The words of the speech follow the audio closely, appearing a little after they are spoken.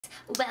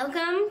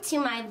Welcome to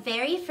my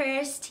very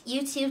first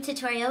YouTube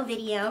tutorial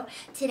video.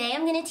 Today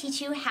I'm going to teach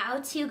you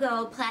how to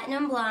go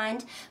platinum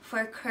blonde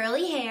for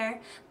curly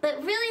hair,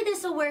 but really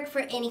this will work for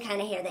any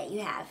kind of hair that you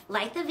have.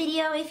 Like the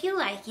video if you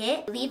like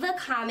it. Leave a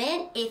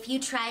comment if you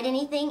tried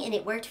anything and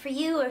it worked for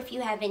you, or if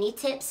you have any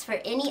tips for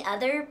any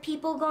other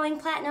people going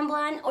platinum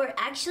blonde, or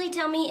actually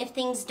tell me if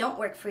things don't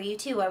work for you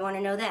too. I want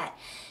to know that.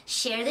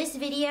 Share this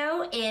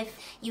video if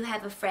you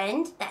have a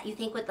friend that you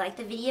think would like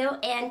the video,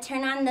 and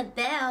turn on the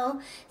bell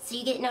so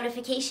you get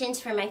notifications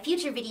for my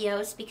future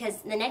videos,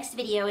 because the next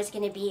video is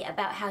going to be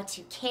about how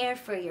to care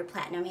for your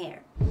platinum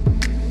hair.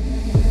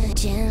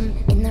 Gym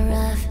in the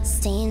rough,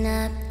 staying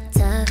up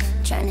tough,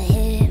 trying to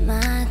hit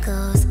my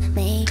goals,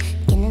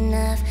 making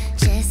enough,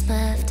 chest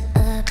puffed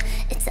up,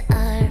 it's the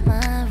art,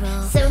 my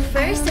role. So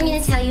first I'm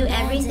going to tell you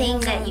everything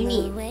that you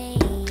need.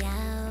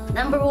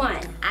 Number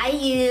one, I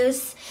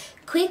use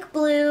Quick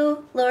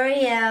Blue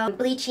L'Oreal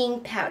bleaching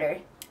powder.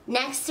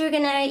 Next we're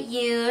going to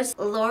use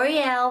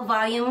L'Oreal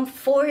Volume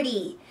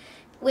 40,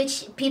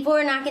 which people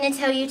are not going to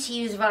tell you to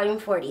use volume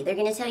 40. They're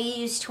going to tell you to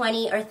use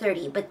 20 or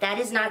 30, but that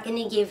is not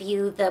going to give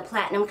you the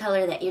platinum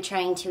color that you're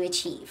trying to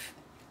achieve.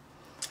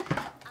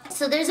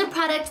 So there's a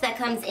product that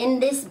comes in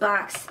this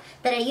box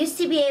that I used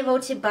to be able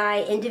to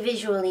buy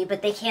individually,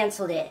 but they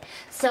canceled it.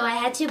 So I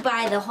had to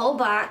buy the whole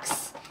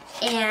box,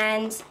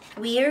 and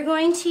we are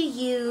going to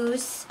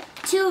use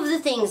two of the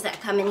things that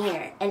come in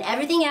here, and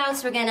everything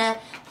else we're going to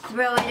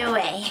throw it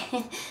away.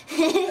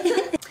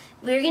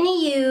 We're going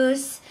to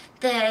use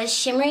the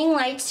Shimmering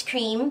Lights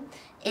Cream.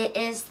 It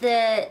is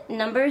the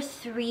number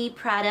 3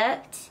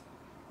 product.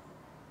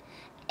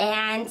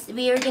 And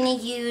we are going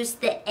to use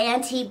the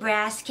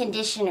Anti-Brass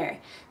Conditioner.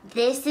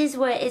 This is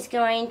what is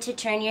going to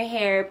turn your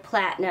hair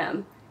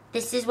platinum.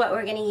 This is what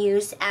we're going to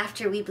use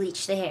after we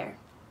bleach the hair.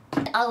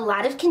 A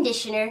lot of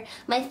conditioner.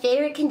 My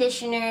favorite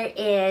conditioner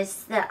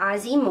is the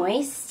Aussie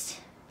Moist.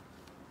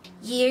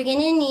 You're going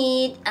to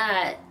need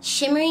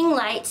Shimmering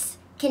Lights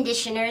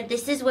conditioner.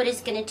 This is what is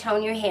going to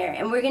tone your hair,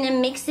 and we're going to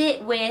mix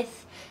it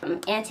with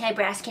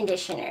anti-brass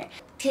conditioner.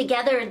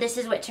 Together, this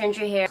is what turns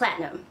your hair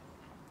platinum.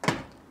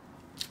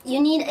 You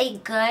need a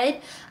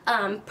good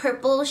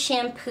purple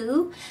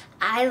shampoo.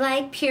 I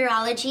like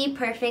Pureology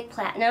Perfect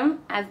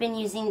Platinum. I've been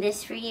using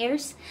this for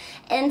years,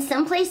 and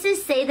some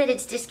places say that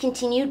it's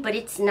discontinued, but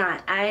it's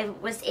not. I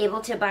was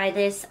able to buy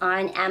this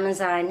on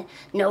Amazon,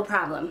 no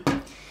problem.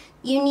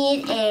 You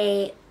need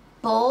a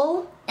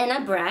bowl and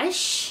a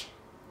brush.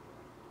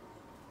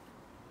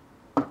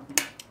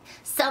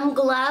 Some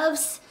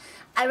gloves.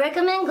 I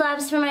recommend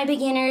gloves for my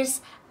beginners.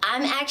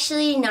 I'm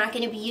actually not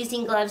going to be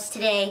using gloves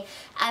today.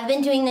 I've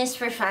been doing this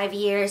for 5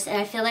 years, and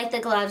I feel like the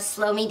gloves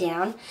slow me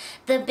down.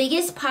 The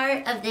biggest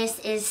part of this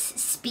is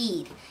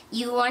speed.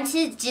 You want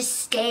to just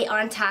stay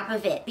on top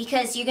of it,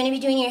 because you're going to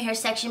be doing your hair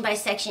section by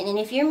section, and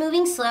if you're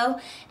moving slow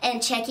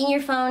and checking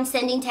your phone,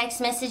 sending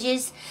text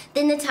messages,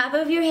 then the top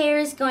of your hair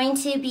is going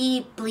to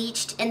be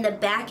bleached and the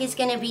back is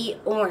going to be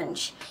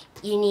orange.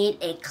 You need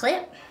a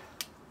clip,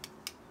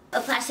 a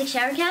plastic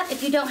shower cap.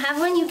 If you don't have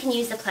one, you can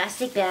use a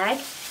plastic bag.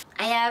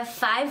 I have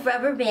 5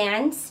 rubber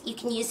bands. You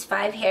can use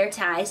 5 hair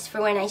ties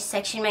for when I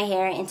section my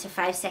hair into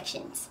 5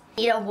 sections.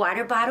 You need a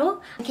water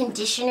bottle,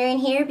 conditioner in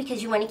here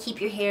because you want to keep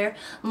your hair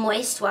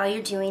moist while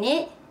you're doing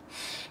it.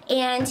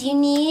 And you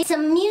need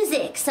some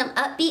music, some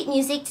upbeat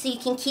music, so you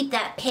can keep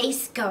that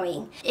pace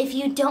going. If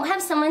you don't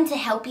have someone to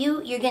help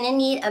you, you're going to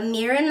need a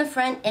mirror in the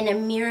front and a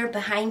mirror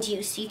behind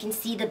you so you can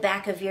see the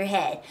back of your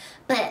head.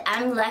 But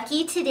I'm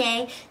lucky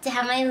today to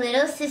have my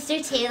little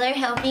sister Taylor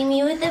helping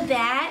me with the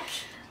back.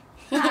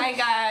 Hi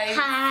guys.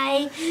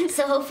 Hi.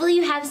 So hopefully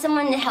you have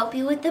someone to help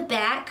you with the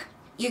back.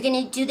 You're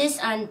going to do this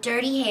on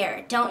dirty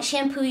hair. Don't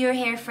shampoo your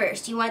hair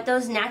first. You want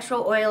those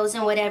natural oils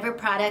and whatever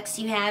products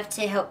you have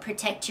to help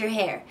protect your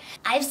hair.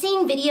 I've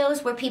seen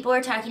videos where people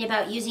are talking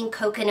about using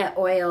coconut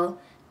oil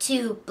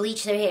to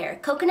bleach their hair.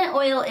 Coconut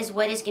oil is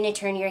what is going to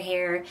turn your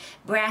hair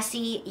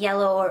brassy,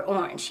 yellow, or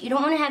orange. You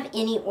don't want to have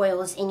any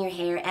oils in your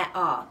hair at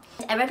all.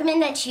 I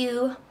recommend that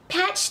you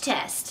patch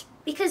test,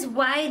 because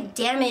why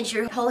damage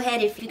your whole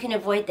head if you can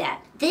avoid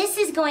that? This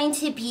is going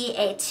to be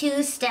a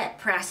 2-step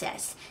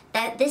process.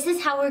 This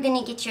is how we're going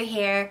to get your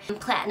hair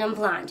platinum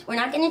blonde. We're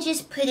not going to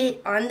just put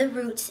it on the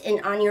roots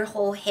and on your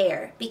whole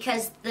hair,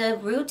 because the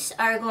roots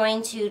are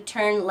going to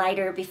turn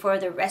lighter before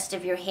the rest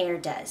of your hair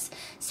does.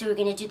 So we're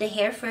going to do the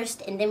hair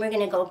first, and then we're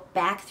going to go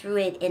back through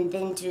it and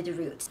then do the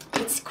roots.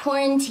 It's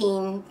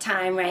quarantine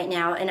time right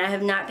now, and I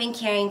have not been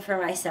caring for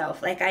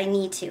myself like I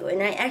need to,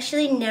 and I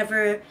actually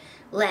never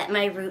let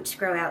my roots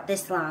grow out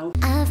this long.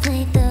 I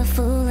played the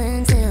fool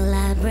until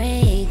I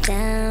break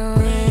down.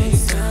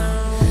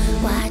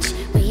 Watch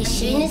where you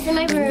Doing this in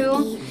my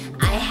room,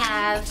 I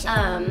have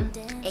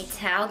a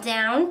towel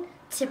down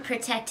to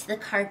protect the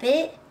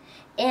carpet,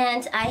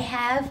 and I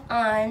have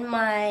on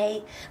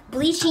my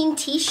bleaching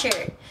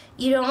t-shirt.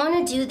 You don't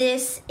want to do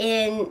this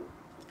in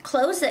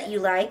clothes that you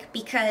like,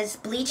 because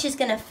bleach is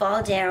going to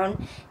fall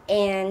down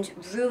and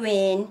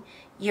ruin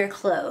your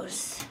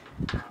clothes.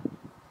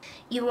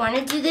 You want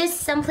to do this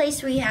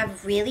someplace where you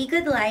have really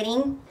good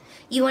lighting.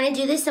 You want to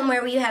do this somewhere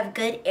where you have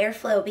good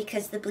airflow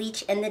because the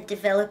bleach and the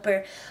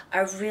developer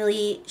are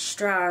really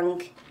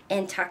strong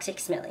and toxic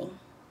smelling.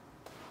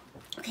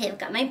 Okay, I've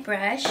got my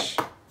brush.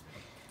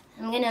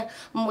 I'm gonna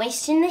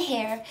moisten the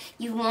hair.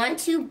 You want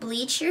to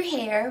bleach your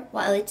hair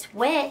while it's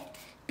wet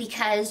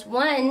because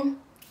one,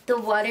 the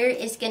water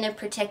is gonna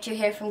protect your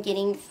hair from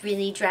getting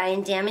really dry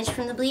and damaged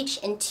from the bleach,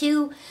 and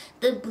two,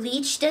 the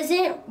bleach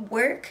doesn't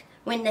work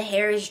when the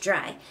hair is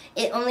dry.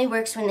 It only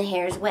works when the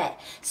hair is wet.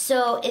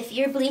 So if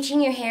you're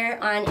bleaching your hair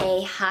on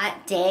a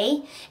hot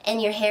day and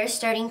your hair is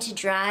starting to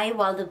dry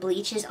while the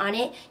bleach is on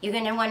it, you're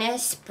gonna wanna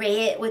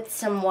spray it with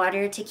some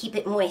water to keep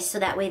it moist so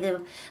that way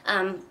the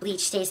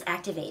bleach stays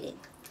activated.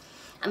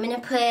 I'm gonna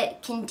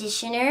put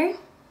conditioner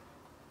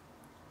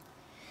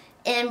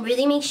and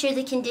really make sure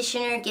the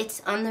conditioner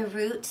gets on the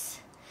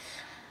roots.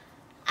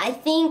 I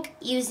think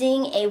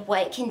using a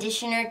white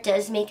conditioner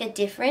does make a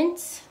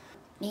difference.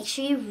 Make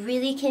sure you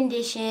really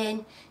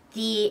condition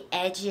the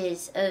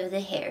edges of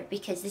the hair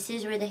because this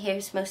is where the hair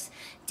is most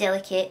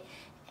delicate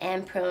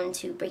and prone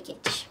to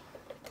breakage.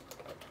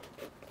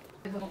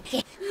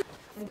 Okay.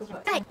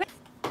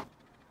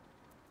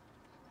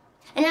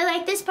 And I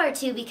like this part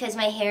too because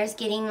my hair is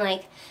getting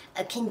like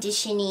a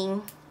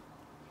conditioning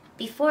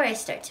before I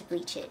start to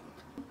bleach it.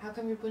 How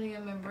come you're putting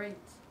them in braids?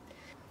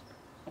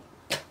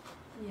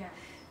 Yeah.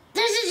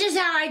 This is just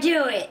how I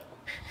do it.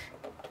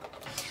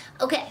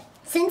 Okay,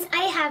 since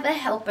I have a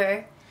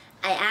helper,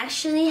 I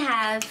actually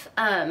have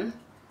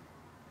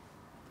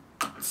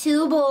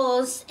 2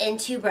 bowls and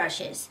 2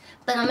 brushes.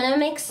 But I'm gonna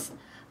mix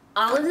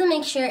all of the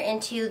mixture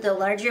into the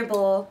larger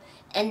bowl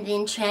and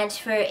then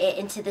transfer it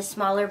into the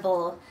smaller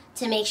bowl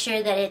to make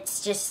sure that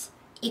it's just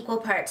equal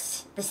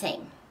parts the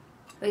same.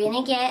 We're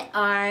gonna get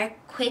our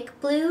quick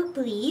blue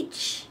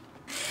bleach.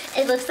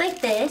 It looks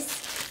like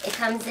this. It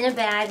comes in a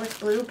bag with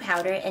blue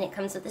powder and it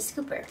comes with a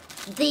scooper.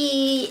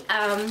 The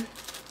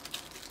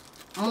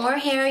more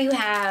hair you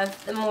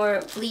have, the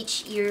more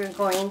bleach you're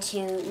going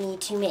to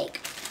need to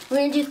make. We're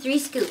gonna do 3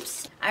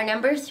 scoops. Our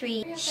number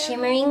 3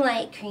 shimmering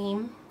light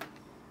cream.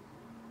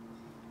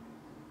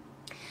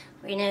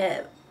 We're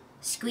gonna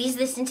squeeze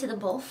this into the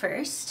bowl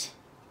first.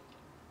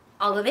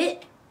 All of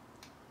it.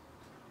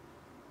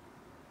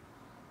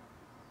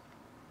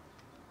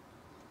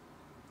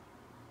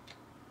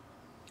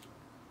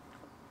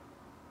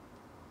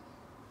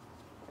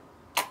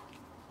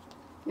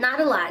 Not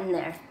a lot in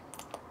there,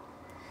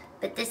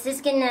 but this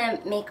is gonna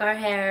make our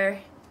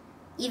hair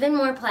even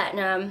more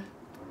platinum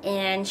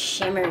and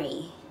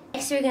shimmery.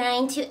 Next we're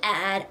going to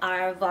add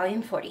our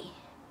volume 40.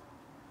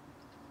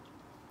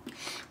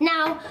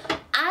 Now,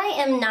 I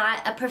am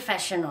not a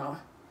professional.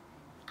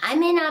 I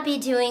may not be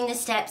doing the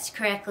steps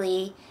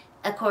correctly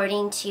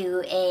according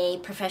to a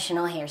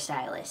professional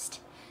hairstylist.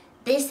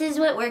 This is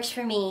what works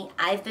for me.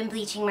 I've been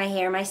bleaching my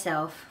hair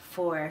myself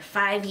for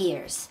 5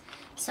 years.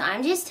 So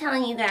I'm just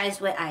telling you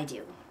guys what I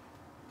do.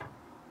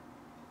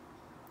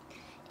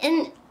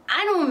 And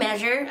I don't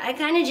measure, I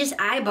kind of just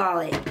eyeball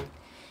it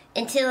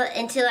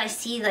until I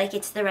see like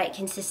it's the right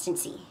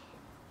consistency.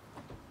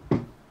 We're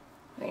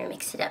gonna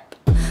mix it up.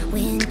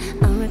 When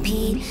on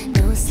repeat,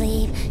 no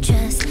sleep,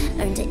 just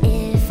learn to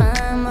if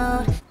I'm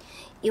old.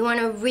 You want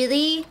to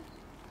really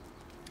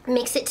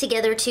mix it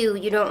together too.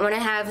 You don't want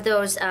to have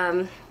those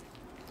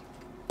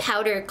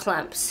powder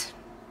clumps.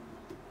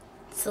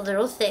 It's a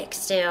little thick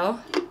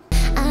still.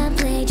 I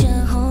played your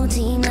whole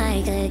team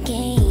like a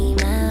game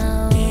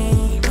now.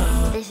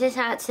 This is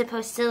how it's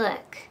supposed to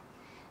look.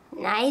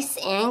 Nice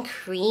and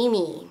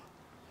creamy.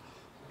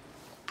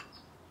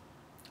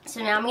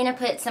 So now I'm gonna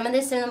put some of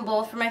this in the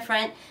bowl for my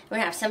front. We're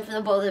gonna have some for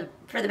the bowl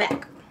for the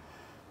back.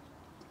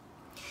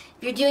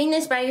 If you're doing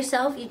this by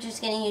yourself, you're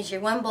just gonna use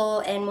your 1 bowl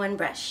and 1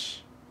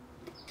 brush.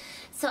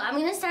 So I'm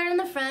gonna start on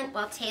the front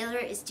while Taylor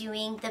is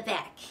doing the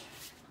back.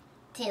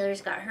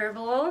 Taylor's got her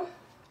bowl.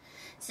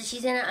 So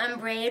she's gonna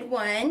unbraid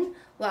 1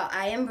 while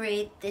I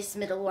unbraid this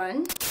middle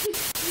one.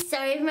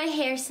 Sorry if my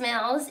hair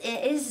smells,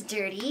 it is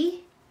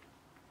dirty.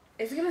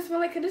 It's gonna smell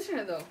like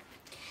conditioner though.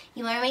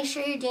 You want to make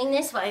sure you're doing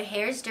this while your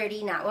hair is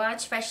dirty, not while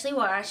it's freshly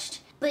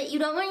washed. But you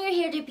don't want your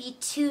hair to be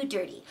too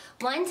dirty.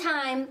 One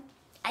time,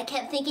 I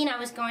kept thinking I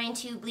was going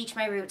to bleach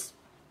my roots,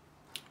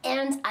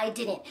 and I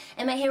didn't.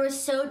 And my hair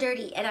was so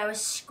dirty, and I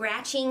was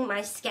scratching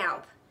my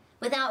scalp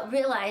without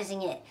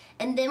realizing it.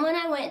 And then when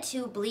I went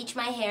to bleach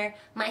my hair,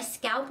 my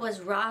scalp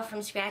was raw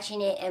from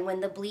scratching it, and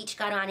when the bleach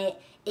got on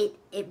it, it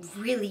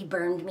really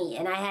burned me,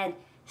 and I had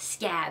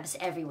scabs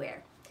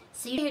everywhere.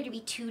 So you don't have to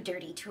be too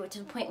dirty to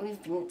the point where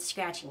we've been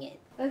scratching it.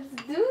 Let's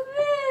do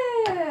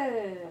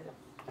this.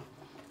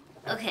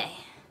 Okay.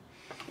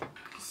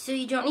 So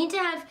you don't need to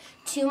have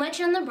too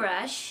much on the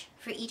brush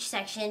for each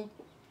section.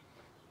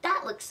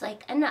 That looks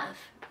like enough.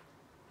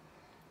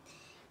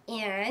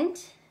 And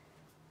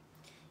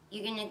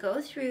you're gonna go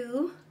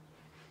through,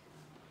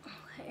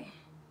 okay.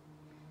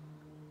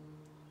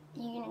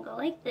 You're gonna go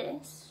like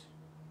this.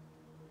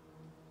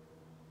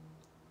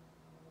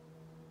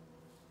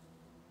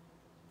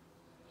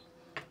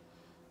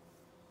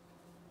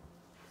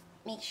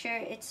 Make sure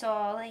it's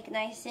all like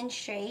nice and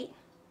straight.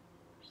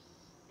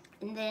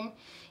 And then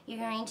you're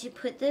going to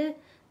put the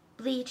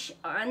bleach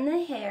on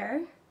the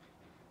hair.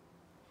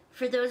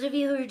 For those of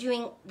you who are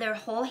doing their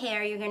whole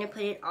hair, you're going to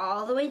put it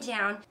all the way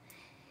down.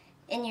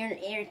 And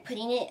you're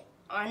putting it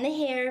on the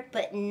hair,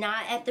 but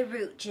not at the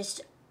root,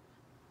 just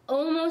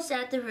almost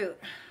at the root.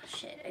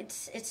 Shit,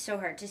 it's so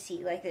hard to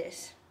see like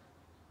this.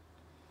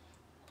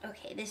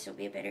 Okay, this will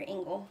be a better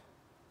angle.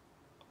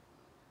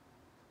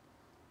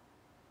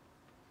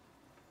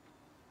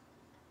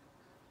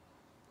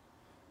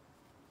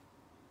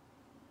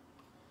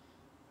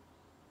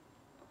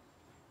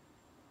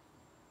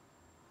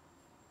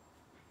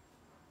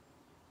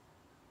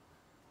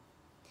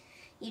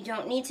 You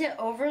don't need to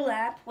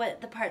overlap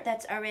the part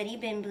that's already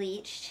been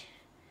bleached.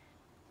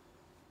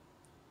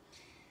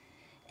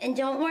 And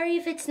don't worry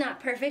if it's not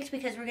perfect,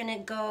 because we're gonna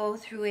go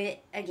through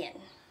it again.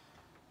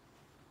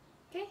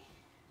 Okay.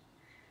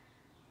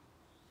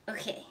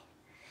 Okay.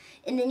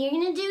 And then you're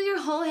gonna do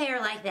your whole hair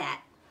like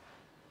that.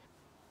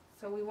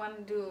 So we want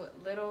to do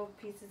little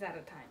pieces at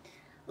a time.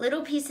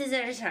 Little pieces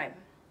at a time.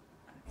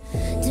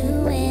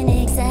 Doing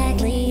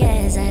exactly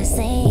as I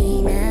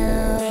say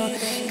now,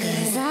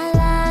 'cause I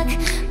like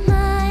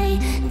my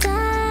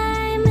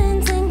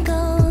diamonds and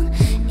gold,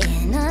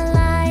 and I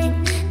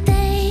like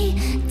they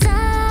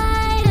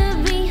die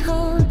to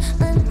behold,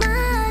 but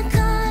my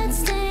cards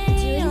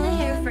stay Doing the on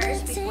hair the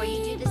first before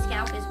you do the table.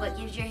 scalp is what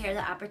gives your hair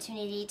the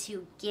opportunity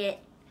to get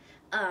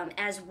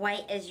as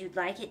white as you'd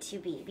like it to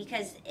be,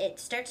 because it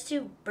starts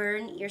to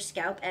burn your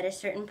scalp at a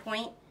certain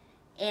point,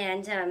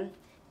 and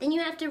then you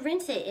have to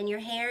rinse it, and your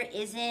hair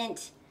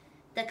isn't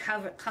the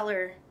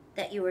color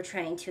that you were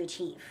trying to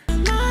achieve.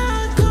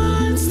 My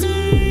cards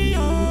stay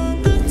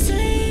on the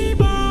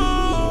table.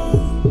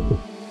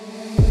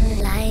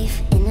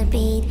 Life in a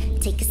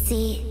beat, take a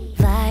seat,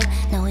 vibe.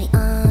 Now we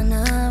on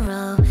a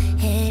roll.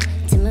 Head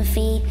to my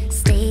feet,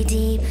 stay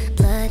deep.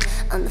 Blood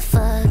on the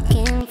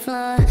fucking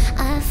floor.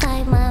 I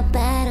fight my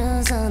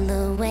battles on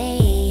the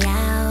way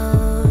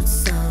out,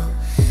 so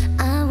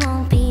I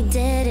won't be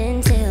dead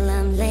until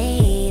I'm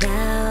laid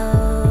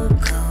out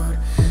cold.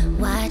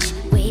 Watch,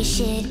 weigh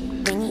shit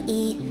when you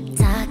eat.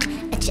 Talk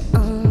at your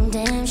own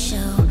damn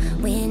show.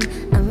 Win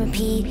and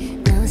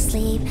repeat, no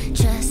sleep.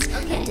 Trust.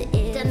 Okay,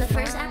 done the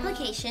first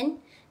application.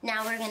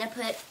 Now we're gonna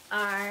put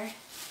our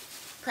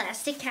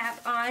plastic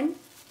cap on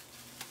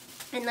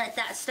and let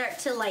that start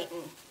to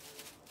lighten.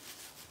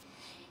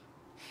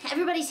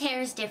 Everybody's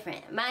hair is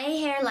different. My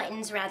hair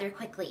lightens rather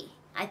quickly.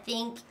 I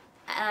think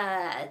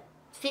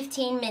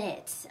 15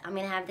 minutes I'm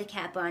gonna have the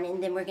cap on,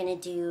 and then we're gonna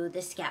do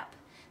the scalp.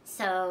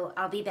 So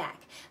I'll be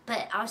back.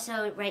 But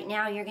also right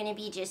now you're gonna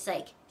be just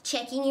like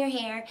checking your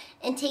hair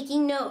and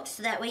taking notes,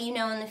 so that way you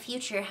know in the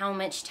future how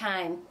much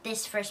time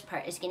this first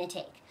part is gonna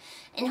take.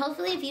 And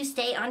hopefully if you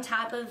stay on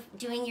top of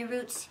doing your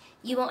roots,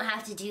 you won't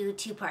have to do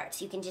two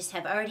parts. You can just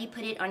have already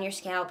put it on your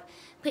scalp,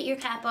 put your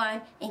cap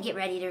on, and get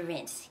ready to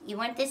rinse. You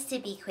want this to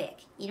be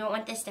quick. You don't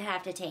want this to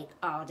have to take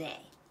all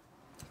day.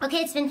 Okay,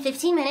 it's been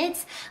 15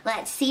 minutes.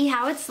 Let's see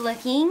how it's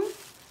looking.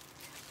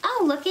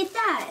 Oh, look at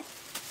that.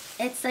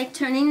 It's like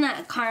turning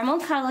that caramel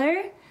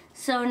color.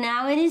 So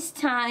now it is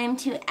time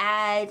to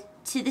add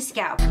to the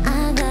scalp.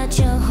 I got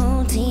your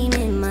whole team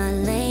in my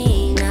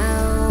lane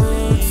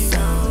now,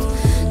 so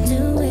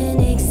doing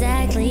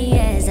exactly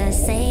as I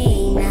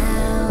say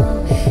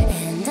now.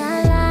 And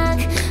I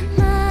like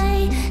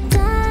my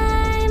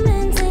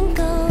diamonds and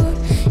gold,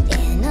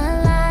 and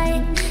I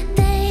like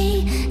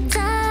they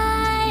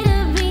die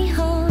to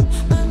behold,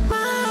 but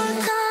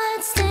my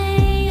cards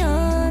stay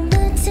on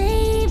the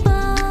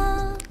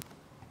table.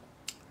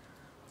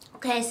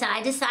 Okay, so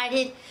I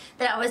decided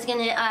that I was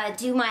gonna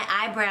do my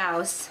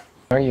eyebrows.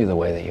 Are you the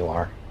way that you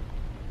are?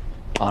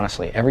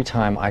 Honestly, every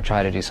time I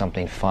try to do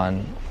something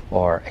fun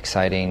or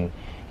exciting,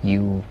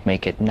 you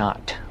make it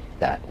not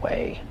that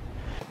way.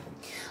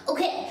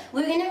 Okay,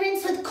 we're gonna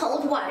rinse with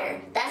cold water.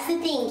 That's the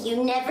thing,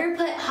 you never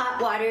put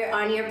hot water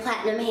on your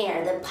platinum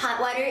hair. The hot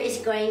water is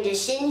going to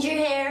singe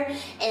your hair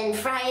and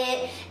fry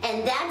it,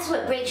 and that's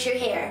what breaks your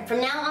hair.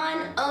 From now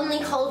on, only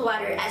cold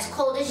water, as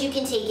cold as you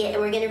can take it,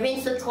 and we're gonna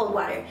rinse with cold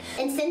water.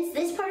 And since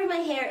this part of my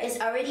hair is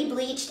already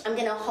bleached, I'm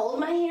gonna hold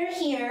my hair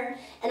here,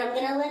 and I'm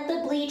gonna let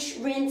the bleach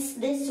rinse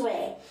this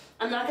way.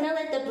 I'm not gonna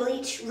let the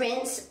bleach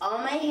rinse all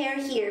my hair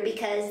here,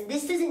 because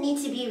this doesn't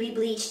need to be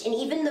re-bleached, and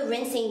even the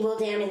rinsing will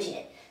damage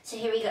it. So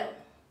here we go.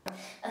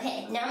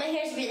 Okay, now my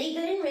hair's really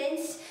good and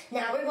rinsed.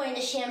 Now we're going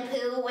to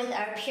shampoo with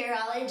our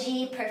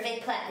Pureology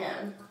Perfect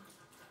Platinum.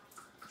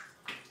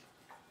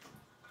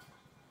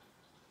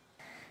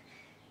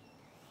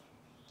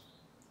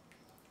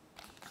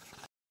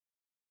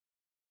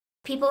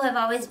 People have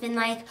always been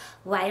like,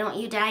 why don't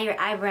you dye your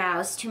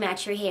eyebrows to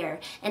match your hair?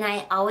 And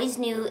I always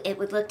knew it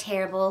would look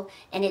terrible,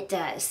 and it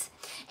does.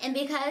 And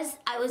because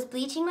I was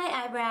bleaching my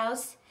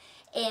eyebrows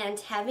and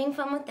having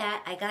fun with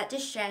that, I got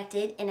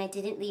distracted and I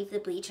didn't leave the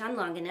bleach on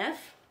long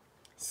enough.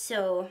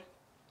 So,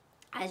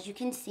 as you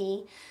can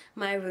see,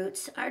 my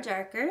roots are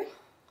darker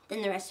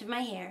than the rest of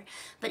my hair,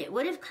 but it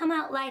would have come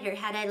out lighter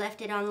had I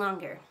left it on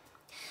longer.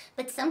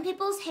 But some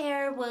people's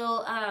hair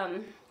will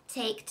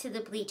take to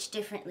the bleach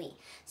differently.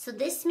 So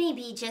this may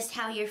be just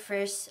how your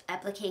first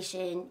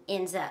application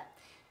ends up.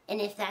 And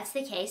if that's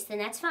the case, then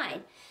that's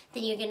fine.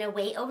 Then you're gonna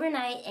wait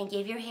overnight and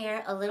give your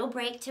hair a little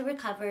break to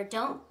recover.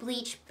 Don't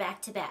bleach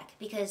back to back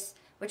because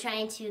we're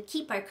trying to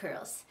keep our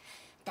curls.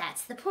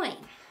 That's the point.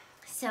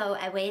 So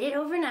I waited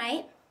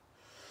overnight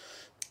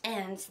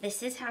and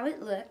this is how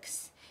it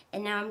looks.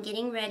 And now I'm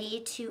getting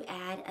ready to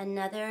add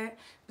another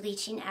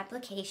bleaching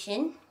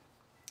application.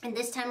 And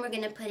this time we're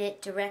gonna put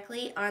it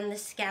directly on the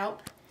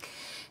scalp.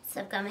 So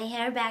I've got my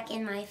hair back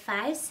in my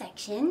 5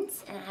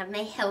 sections, and I have my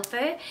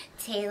helper,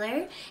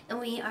 Taylor, and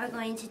we are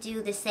going to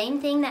do the same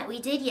thing that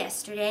we did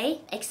yesterday,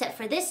 except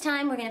for this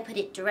time we're gonna put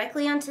it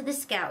directly onto the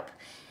scalp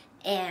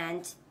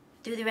and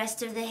through the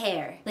rest of the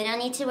hair. We don't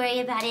need to worry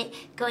about it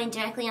going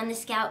directly on the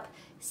scalp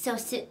so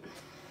soon.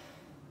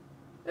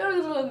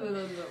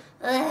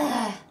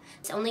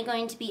 It's only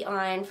going to be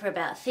on for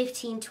about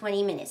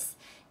 15-20 minutes,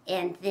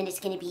 and then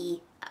it's going to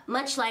be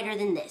much lighter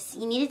than this.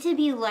 You need it to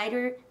be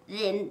lighter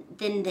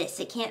than this.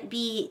 It can't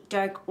be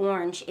dark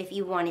orange if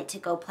you want it to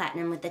go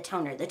platinum with the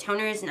toner. The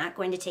toner is not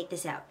going to take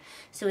this out,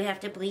 so we have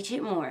to bleach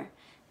it more.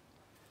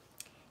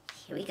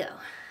 Here we go.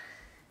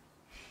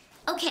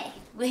 Okay,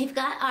 we've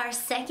got our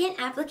second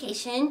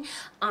application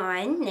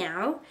on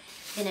now.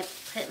 I'm going to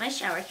put my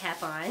shower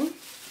cap on.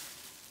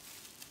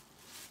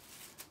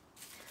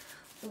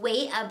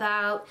 Wait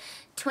about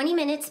 20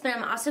 minutes, but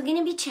I'm also going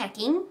to be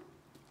checking.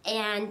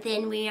 And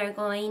then we are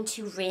going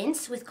to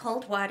rinse with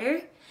cold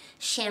water,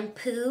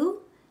 shampoo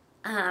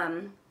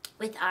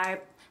with our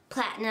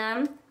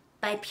Platinum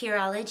by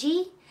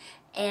Pureology,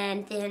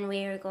 and then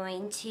we are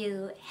going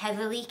to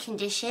heavily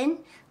condition,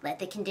 let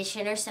the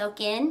conditioner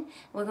soak in.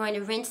 We're going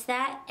to rinse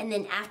that, and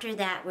then after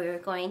that we're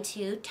going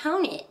to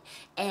tone it.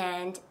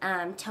 And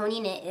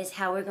toning it is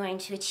how we're going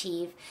to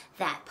achieve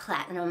that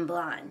platinum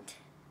blonde.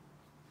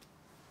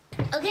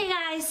 Okay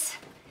guys,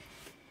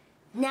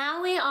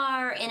 now we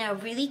are in a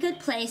really good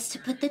place to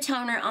put the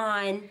toner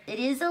on. It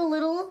is a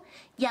little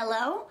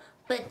yellow,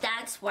 but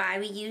that's why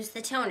we use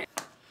the toner.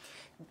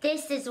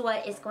 This is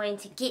what is going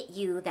to get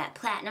you that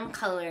platinum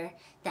color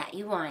that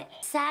you want.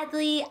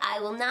 Sadly, I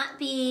will not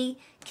be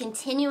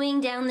continuing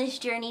down this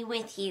journey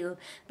with you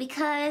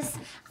because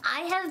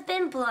I have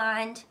been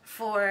blonde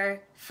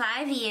for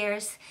 5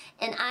 years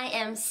and I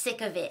am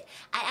sick of it.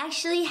 I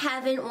actually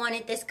haven't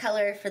wanted this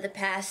color for the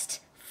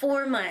past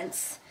 4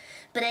 months,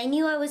 but I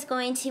knew I was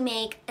going to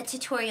make a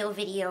tutorial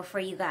video for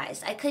you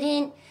guys. I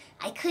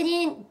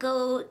couldn't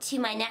go to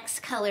my next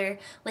color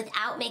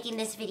without making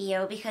this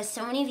video because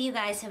so many of you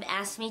guys have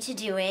asked me to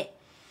do it.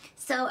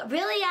 So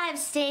really I've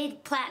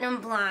stayed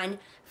platinum blonde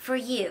for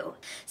you.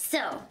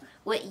 So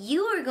what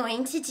you are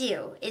going to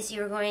do is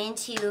you're going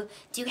to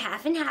do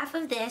half and half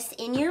of this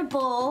in your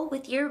bowl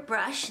with your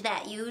brush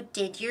that you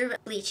did your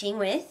bleaching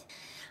with.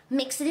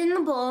 Mix it in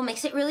the bowl,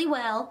 mix it really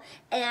well,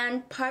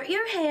 and part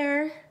your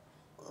hair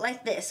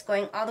like this,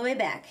 going all the way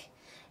back.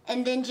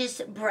 And then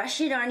just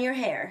brush it on your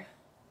hair.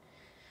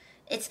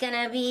 It's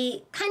gonna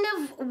be kind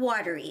of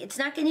watery. It's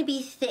not gonna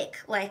be thick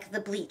like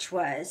the bleach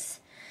was.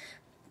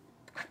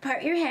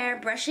 Part your hair,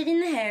 brush it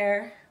in the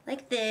hair,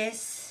 like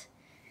this.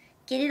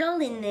 Get it all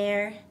in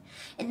there.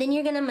 And then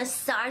you're gonna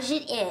massage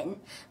it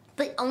in,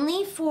 but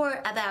only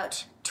for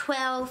about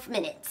 12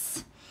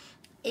 minutes.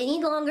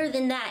 Any longer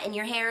than that and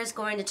your hair is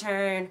going to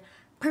turn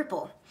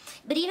purple.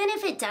 But even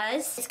if it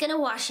does, it's gonna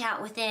wash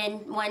out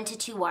within 1 to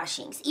 2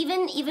 washings.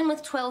 Even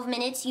with 12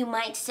 minutes, you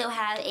might still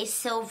have a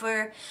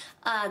silver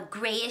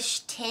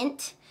grayish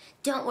tint.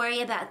 Don't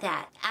worry about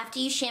that. After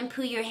you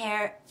shampoo your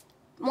hair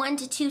 1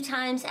 to 2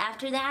 times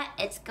after that,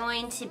 it's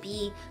going to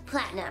be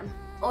platinum.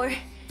 Or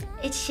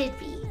it should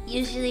be.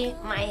 Usually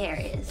my hair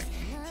is.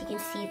 As you can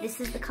see,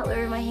 this is the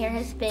color my hair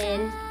has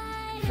been.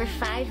 For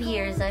 5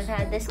 years I've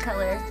had this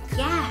color.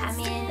 Yeah, I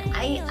mean,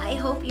 I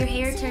hope your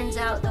hair turns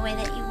out the way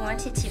that you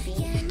want it to be.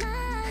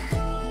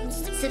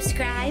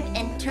 Subscribe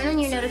and turn on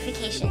your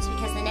notifications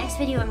because the next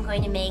video I'm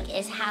going to make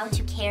is how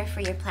to care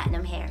for your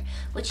platinum hair,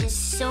 which is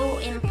so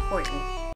important.